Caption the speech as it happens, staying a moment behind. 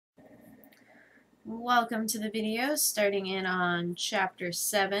Welcome to the video starting in on Chapter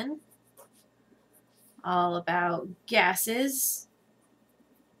 7, all about gases.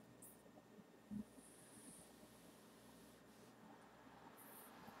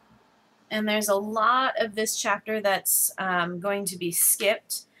 And there's a lot of this chapter that's going to be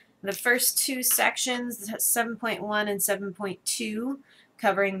skipped. The first two sections, 7.1 and 7.2,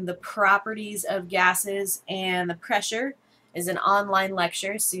 covering the properties of gases and the pressure, is an online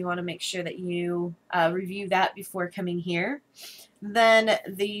lecture, so you want to make sure that you review that before coming here. Then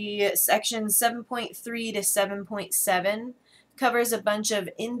the section 7.3 to 7.7 covers a bunch of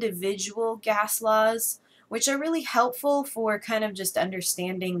individual gas laws, which are really helpful for kind of just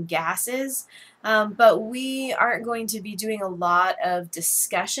understanding gases. But we aren't going to be doing a lot of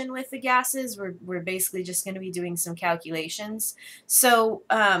discussion with the gases. We're basically just going to be doing some calculations. So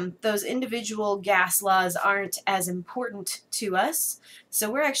those individual gas laws aren't as important to us.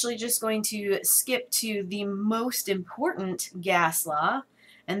 So we're actually just going to skip to the most important gas law,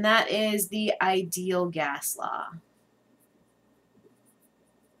 and that is the ideal gas law.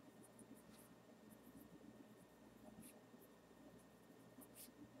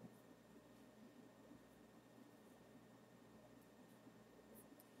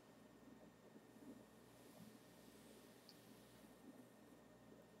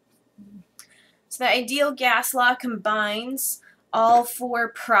 So the ideal gas law combines all four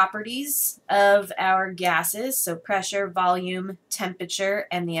properties of our gases, so pressure, volume, temperature,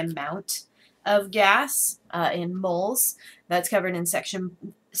 and the amount of gas in moles. That's covered in section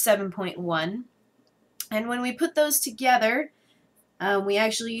 7.1. And when we put those together, we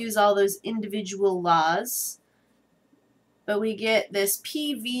actually use all those individual laws, but we get this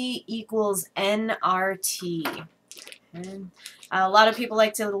PV equals nRT. And a lot of people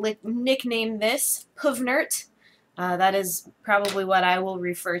like to nickname this Puvnert. That is probably what I will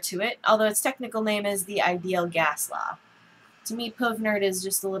refer to it, although its technical name is the ideal gas law. To me, Puvnert is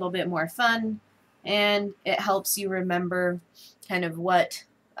just a little bit more fun, and it helps you remember kind of what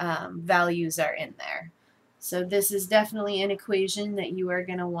values are in there. So this is definitely an equation that you are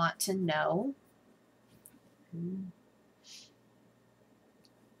going to want to know.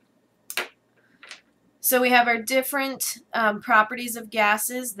 So we have our different properties of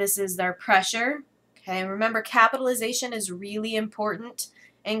gases. This is their pressure. Okay, remember capitalization is really important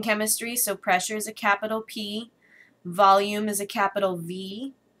in chemistry. So pressure is a capital P, volume is a capital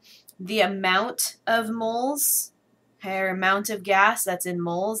V, the amount of moles, okay, or amount of gas, that's in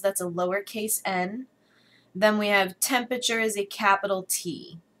moles, that's a lowercase n. Then we have temperature is a capital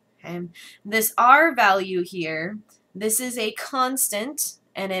T. Okay, this R value here, this is a constant,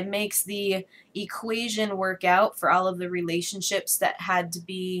 and it makes the equation work out for all of the relationships that had to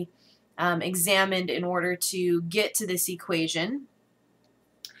be examined in order to get to this equation.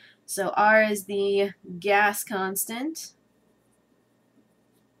 So R is the gas constant.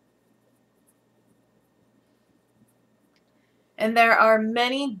 And there are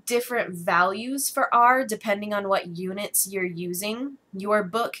many different values for R depending on what units you're using. Your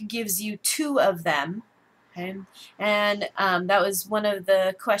book gives you 2 of them. Okay. And that was one of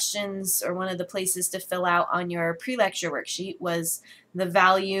the questions or one of the places to fill out on your pre-lecture worksheet was the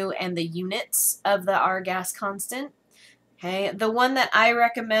value and the units of the R gas constant. Okay. The one that I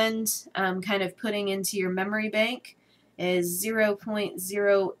recommend kind of putting into your memory bank is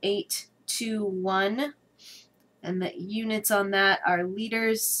 0.0821, and the units on that are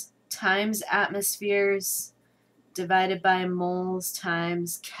liters times atmospheres divided by moles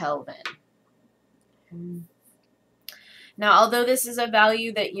times Kelvin. Now, although this is a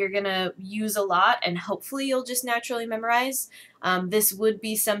value that you're going to use a lot and hopefully you'll just naturally memorize, this would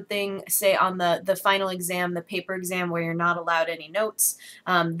be something, say, on the final exam, the paper exam, where you're not allowed any notes.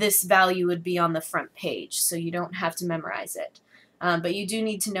 This value would be on the front page, so you don't have to memorize it. But you do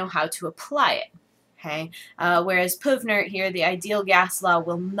need to know how to apply it. Okay? Whereas Puvnert here, the ideal gas law,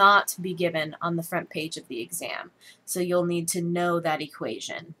 will not be given on the front page of the exam. So you'll need to know that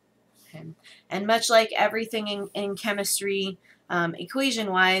equation. Okay. And much like everything in chemistry,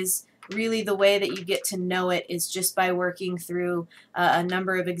 equation-wise, really the way that you get to know it is just by working through a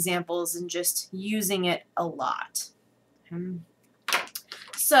number of examples and just using it a lot. Okay.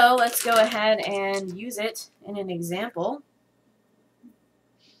 So let's go ahead and use it in an example.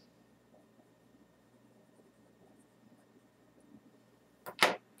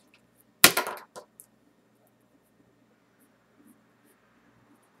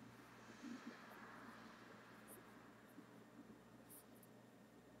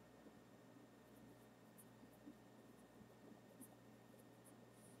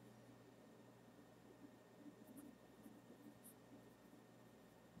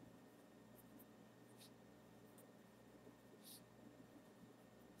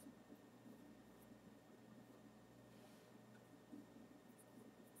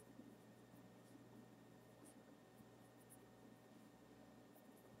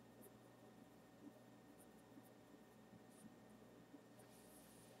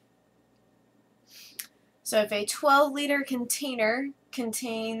 So if a 12-liter container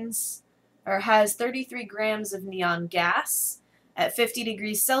contains or has 33 grams of neon gas at 50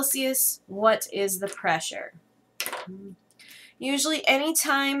 degrees Celsius, what is the pressure? Usually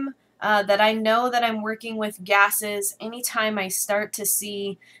anytime that I know that I'm working with gases, anytime I start to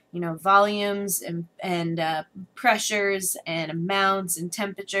see, volumes and pressures and amounts and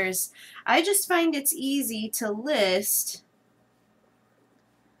temperatures, I just find it's easy to list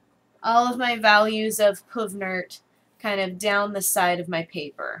all of my values of Puvnert kind of down the side of my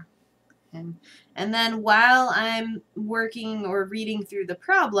paper. And then while I'm working or reading through the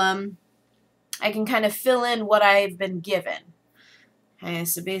problem, I can kind of fill in what I've been given. Okay,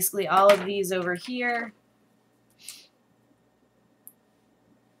 so basically all of these over here,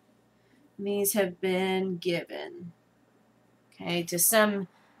 these have been given, okay, to some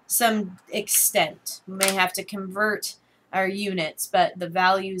extent. We may have to convert our units, but the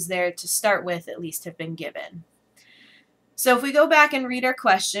values there to start with at least have been given. So if we go back and read our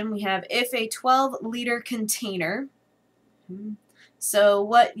question, we have if a 12-liter container, so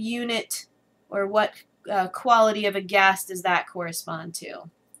what unit or what quality of a gas does that correspond to?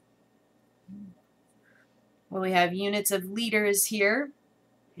 Well, we have units of liters here.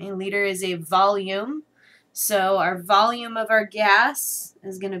 A liter is a volume. So our volume of our gas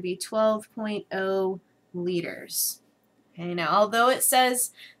is going to be 12.0 liters. Okay, now although it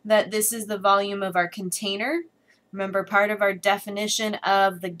says that this is the volume of our container, remember part of our definition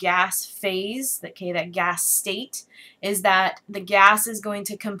of the gas phase, okay, that gas state, is that the gas is going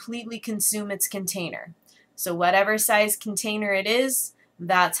to completely consume its container. So whatever size container it is,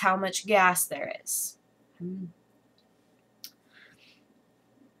 that's how much gas there is.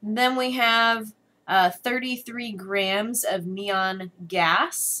 Then we have 33 grams of neon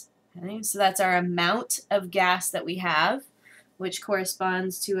gas. Okay, so that's our amount of gas that we have, which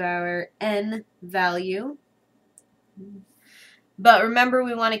corresponds to our N value. But remember,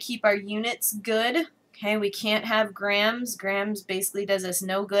 we want to keep our units good. Okay, we can't have grams. Grams basically does us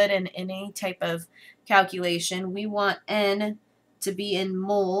no good in any type of calculation. We want N to be in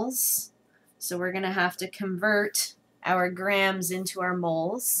moles. So we're going to have to convert our grams into our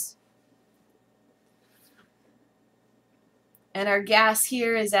moles. And our gas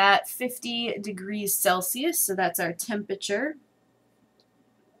here is at 50 degrees Celsius, so that's our temperature.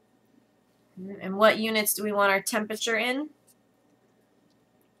 And what units do we want our temperature in?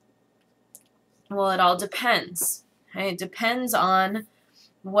 Well, it all depends. Okay? It depends on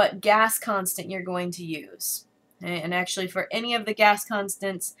what gas constant you're going to use. Okay? And actually, for any of the gas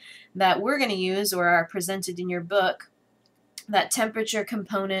constants that we're going to use or are presented in your book, that temperature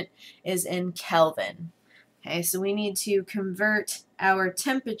component is in Kelvin. Okay, so we need to convert our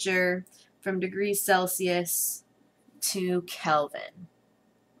temperature from degrees Celsius to Kelvin.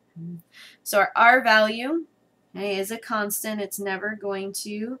 So our R value, okay, is a constant. It's never going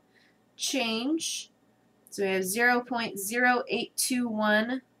to change. So we have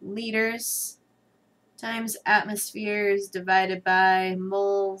 0.0821 liters times atmospheres divided by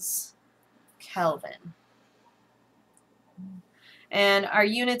moles Kelvin. And our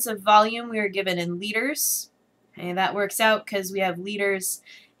units of volume we are given in liters. Okay, that works out because we have liters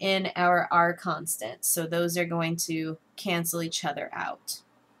in our R constant. So those are going to cancel each other out.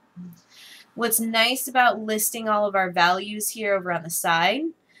 What's nice about listing all of our values here over on the side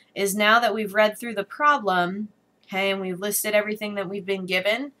is now that we've read through the problem, okay, and we've listed everything that we've been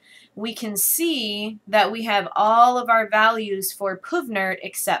given, we can see that we have all of our values for Puvnert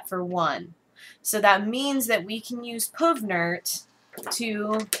except for one. So that means that we can use Puvnert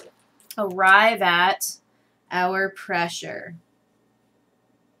to arrive at our pressure.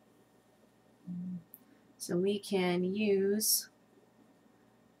 So we can use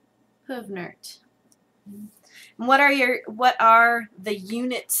Puvnert. And what are the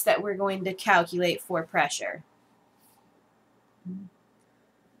units that we're going to calculate for pressure?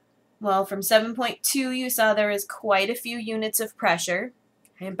 Well, from 7.2 you saw there is quite a few units of pressure.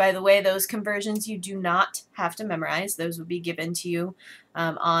 And by the way, those conversions you do not have to memorize. Those will be given to you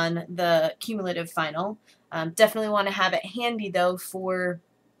on the cumulative final. Definitely want to have it handy, though, for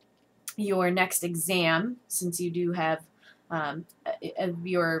your next exam, since you do have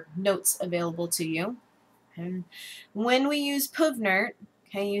your notes available to you. And when we use Puvnert,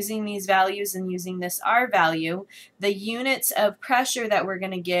 okay, using these values and using this R value, the units of pressure that we're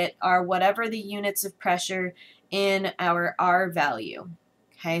going to get are whatever the units of pressure in our R value.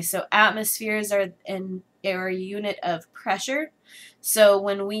 Okay, so atmospheres are in our unit of pressure. So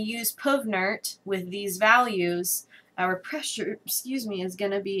when we use Puvnert with these values, our pressure, is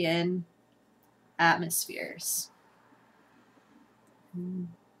going to be in atmospheres.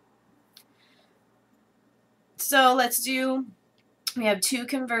 So we have two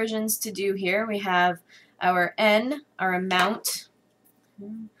conversions to do here. We have our N, our amount.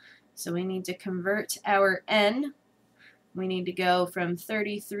 So we need to convert our N. We need to go from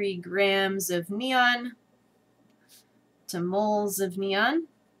 33 grams of neon to moles of neon.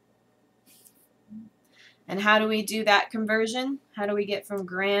 And how do we do that conversion? How do we get from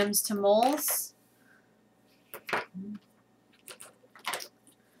grams to moles?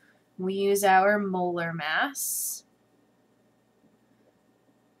 We use our molar mass.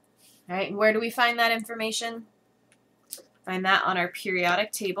 All right, and where do we find that information? Find that on our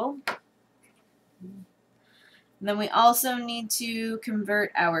periodic table. And then we also need to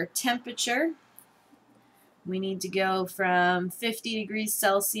convert our temperature. We need to go from 50 degrees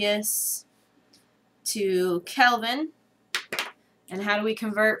Celsius to Kelvin. And how do we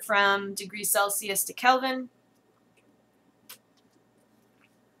convert from degrees Celsius to Kelvin?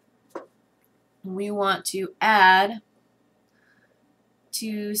 We want to add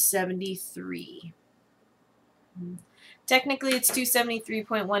 273. Technically, it's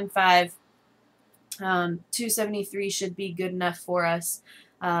 273.15. 273 should be good enough for us.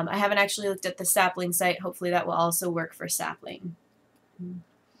 I haven't actually looked at the sapling site. Hopefully that will also work for sapling.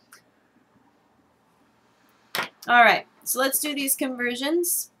 All right, so let's do these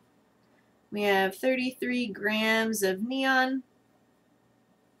conversions. We have 33 grams of neon.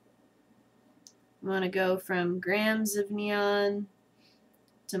 We want to go from grams of neon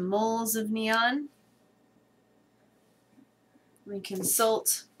to moles of neon. We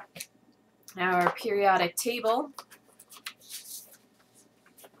consult our periodic table.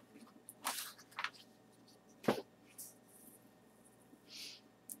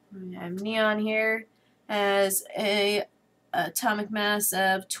 We have neon here as a atomic mass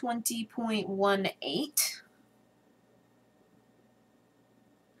of 20.18.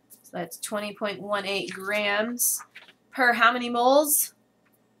 So that's 20.18 grams per how many moles?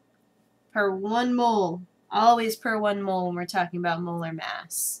 Per 1 mole. Always per 1 mole when we're talking about molar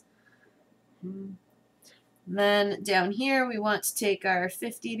mass. Then down here we want to take our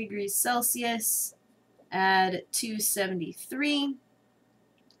 50 degrees Celsius, add 273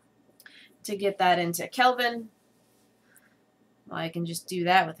 to get that into Kelvin. Well, I can just do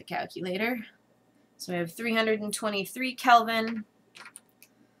that with a calculator. So we have 323 Kelvin.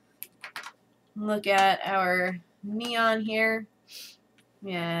 Look at our neon here.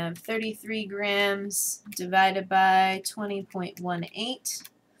 We have 33 grams divided by 20.18.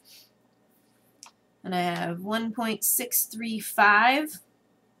 And I have 1.635.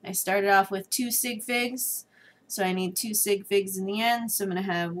 I started off with 2 sig figs, so I need 2 sig figs in the end, so I'm going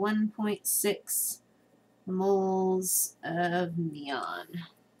to have 1.6 moles of neon.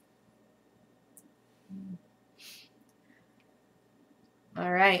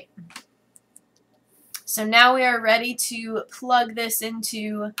 All right. So now we are ready to plug this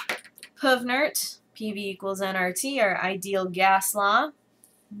into PVNRT, PV equals nRT, our ideal gas law.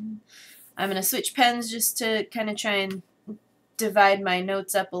 I'm going to switch pens just to kind of try and divide my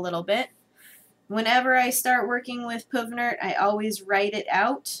notes up a little bit. Whenever I start working with PVNRT, I always write it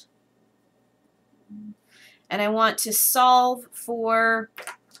out. And I want to solve for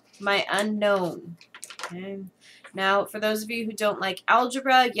my unknown. Okay. Now, for those of you who don't like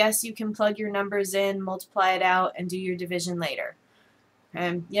algebra, yes, you can plug your numbers in, multiply it out, and do your division later.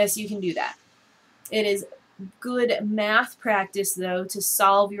 Yes, you can do that. It is good math practice, though, to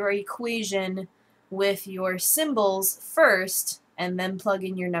solve your equation with your symbols first and then plug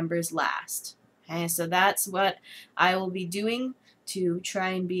in your numbers last. Okay, so that's what I will be doing to try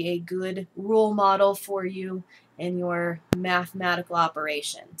and be a good role model for you in your mathematical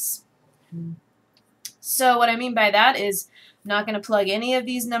operations. So what I mean by that is I'm not going to plug any of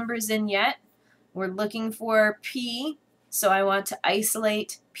these numbers in yet. We're looking for P, so I want to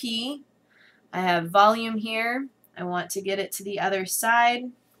isolate P. I have volume here. I want to get it to the other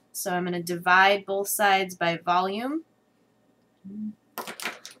side, so I'm going to divide both sides by volume.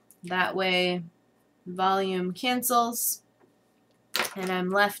 That way volume cancels, and I'm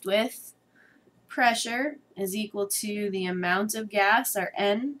left with pressure is equal to the amount of gas, our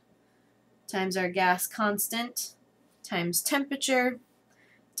N, times our gas constant, times temperature,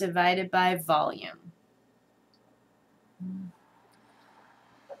 divided by volume.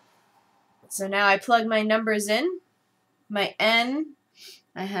 So now I plug my numbers in. My N,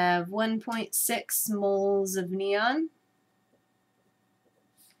 I have 1.6 moles of neon.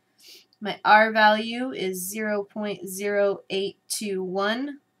 My R value is 0.0821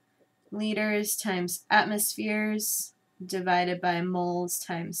 liters times atmospheres divided by moles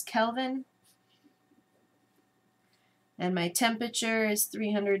times Kelvin. And my temperature is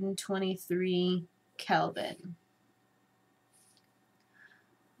 323 Kelvin.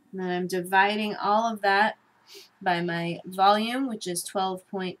 And then I'm dividing all of that by my volume, which is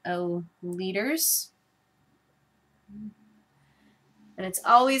 12.0 liters. And it's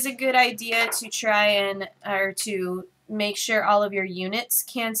always a good idea to try and, or to make sure all of your units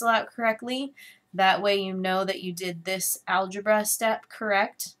cancel out correctly. That way you know that you did this algebra step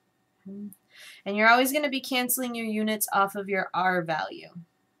correct. And you're always going to be canceling your units off of your R value.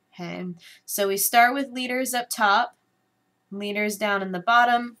 Okay, so we start with liters up top, liters down in the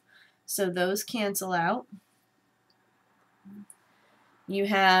bottom, so those cancel out. You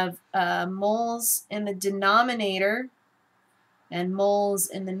have moles in the denominator and moles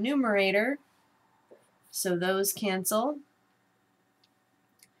in the numerator, so those cancel.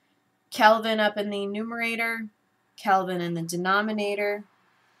 Kelvin up in the numerator, Kelvin in the denominator,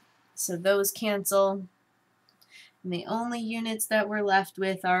 so those cancel. And the only units that we're left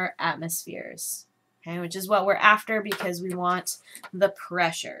with are atmospheres, okay, which is what we're after because we want the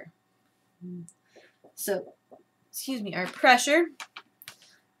pressure. So, excuse me, our pressure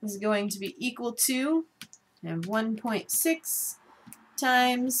is going to be equal to 1.6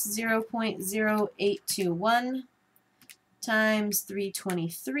 times 0.0821 times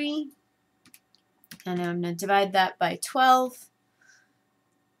 323. And I'm going to divide that by 12.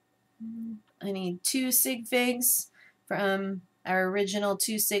 I need 2 sig figs from our original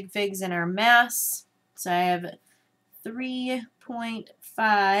 2 sig figs in our mass. So I have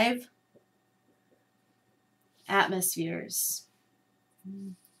 3.5 atmospheres.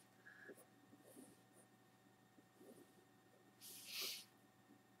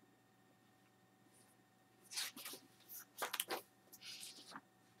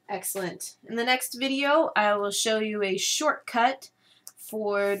 Excellent. In the next video, I will show you a shortcut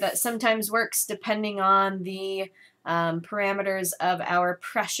that sometimes works depending on the parameters of our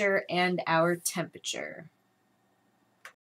pressure and our temperature.